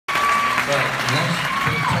Next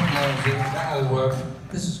bit of technology, that'll work.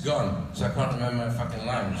 This is gone, so I can't remember my fucking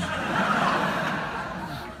lines.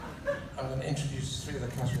 I'm going to introduce three of the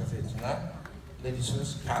cast we have here tonight. Ladies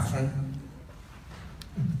first, Katherine.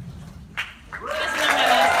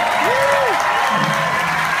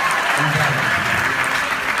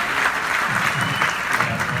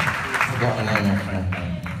 Forgot her name.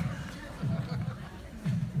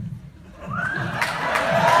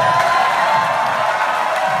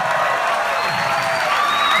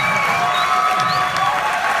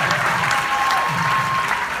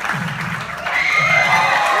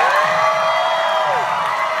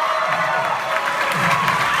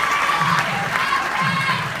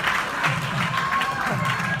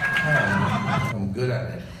 I'm good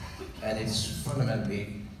at it, and it's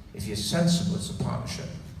fundamentally, if you're sensible, it's a partnership.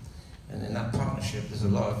 And in that partnership, there's a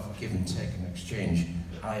lot of give and take and exchange.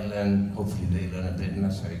 I learn, hopefully they learn a bit, and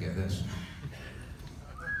that's how you get this.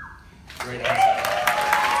 Great answer.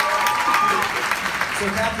 So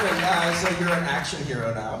Katherine, so you're an action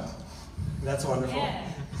hero now. That's wonderful. Yeah.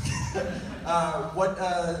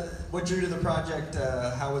 What drew you to the project?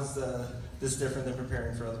 How was this different than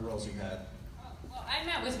preparing for other roles you've had? Well, I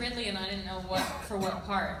met with Ridley and I didn't know for what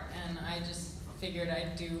part, and I just figured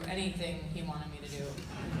I'd do anything he wanted me to do.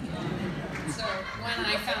 So when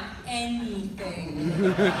I found anything,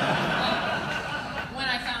 when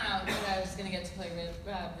I found out that I was going to get to play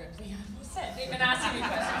Ridley, they've been asking me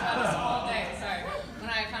questions about this all day, sorry. When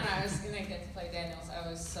I found out I was going to get to play Daniels, I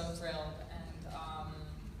was so thrilled. And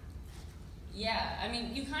yeah, I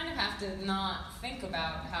mean, you kind of have to not think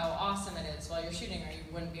about how awesome it is while you're shooting, or you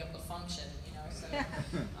wouldn't be able to function, you know, so.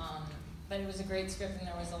 But it was a great script and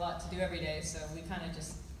there was a lot to do every day, so we kind of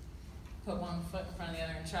just put one foot in front of the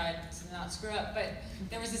other and tried to not screw up. But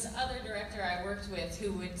there was this other director I worked with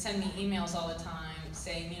who would send me emails all the time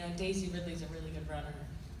saying, you know, Daisy Ridley's a really good runner.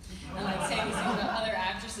 And like saying these things about other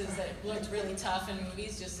actresses that looked really tough in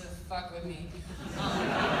movies just to fuck with me. So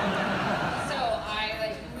I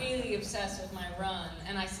like really obsessed with my run,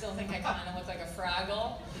 and I still think I kind of look like a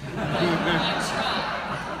Fraggle. But I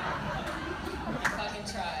tried. I fucking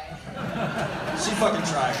tried. She fucking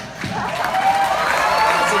tried.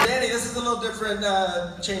 So Danny, this is a little different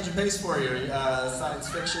change of pace for you. Science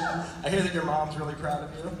fiction. I hear that your mom's really proud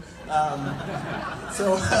of you.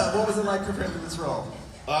 So what was it like preparing for this role?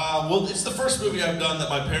 Well, it's the first movie I've done that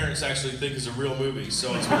my parents actually think is a real movie,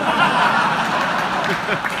 so it's good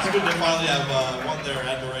to finally have won their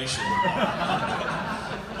admiration.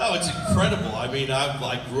 No, it's incredible. I mean,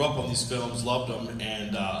 I grew up on these films, loved them,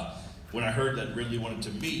 and when I heard that Ridley wanted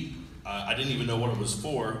to meet, I didn't even know what it was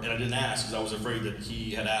for, and I didn't ask because I was afraid that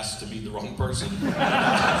he had asked to meet the wrong person.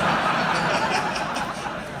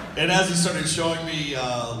 And as he started showing me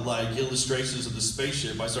like illustrations of the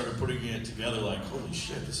spaceship, I started putting it together like, holy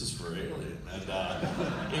shit, this is for Alien.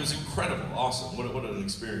 And it was incredible, awesome. What an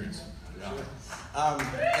experience. Yeah.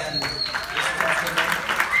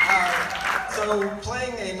 So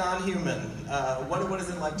playing a non-human, what is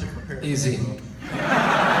it like to prepare? Easy.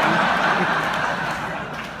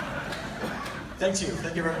 Thank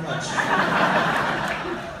you very much.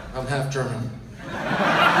 I'm half German.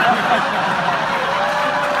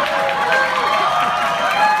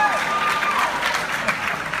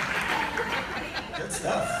 Good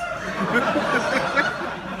stuff.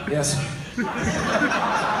 Yes.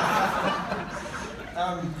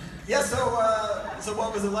 Yeah, so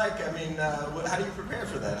what was it like? I mean, how do you prepare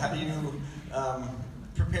for that? How do you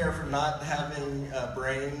prepare for not having a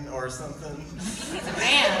brain or something? He's a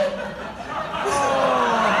man.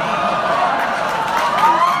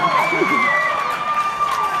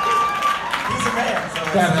 He's a man, so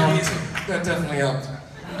That helped. That definitely helped.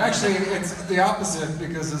 Actually, it's the opposite,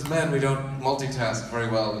 because as men we don't multitask very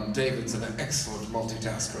well, and David's an excellent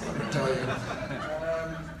multitasker, let me tell you.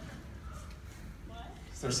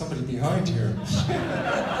 There's somebody behind here.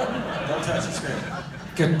 Don't touch the screen.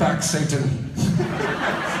 Get back, Satan.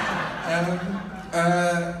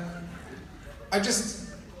 I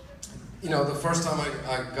just, you know, the first time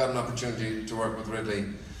I got an opportunity to work with Ridley,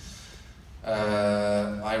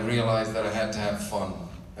 I realized that I had to have fun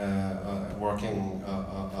working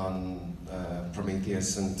on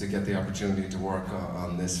Prometheus, and to get the opportunity to work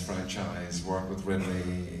on this franchise, work with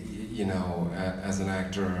Ridley, you know, as an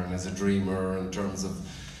actor and as a dreamer, in terms of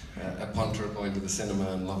a punter going to the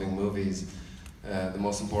cinema and loving movies. The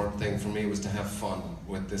most important thing for me was to have fun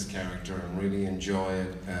with this character and really enjoy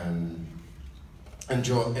it and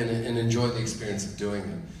enjoy the experience of doing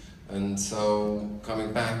it. And so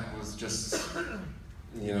coming back was just,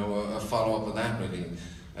 you know, a follow-up of that really,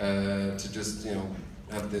 to just, you know,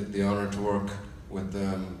 have the honor to work with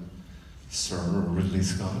Sir Ridley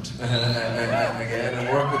Scott again, and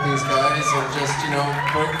work with these guys, and just, you know,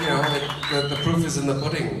 but, you know, the proof is in the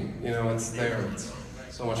pudding. You know, it's there. It's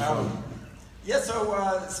so much fun. Yeah,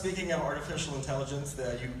 so speaking of artificial intelligence,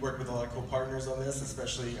 you worked with a lot of cool partners on this,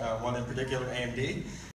 especially one in particular, AMD.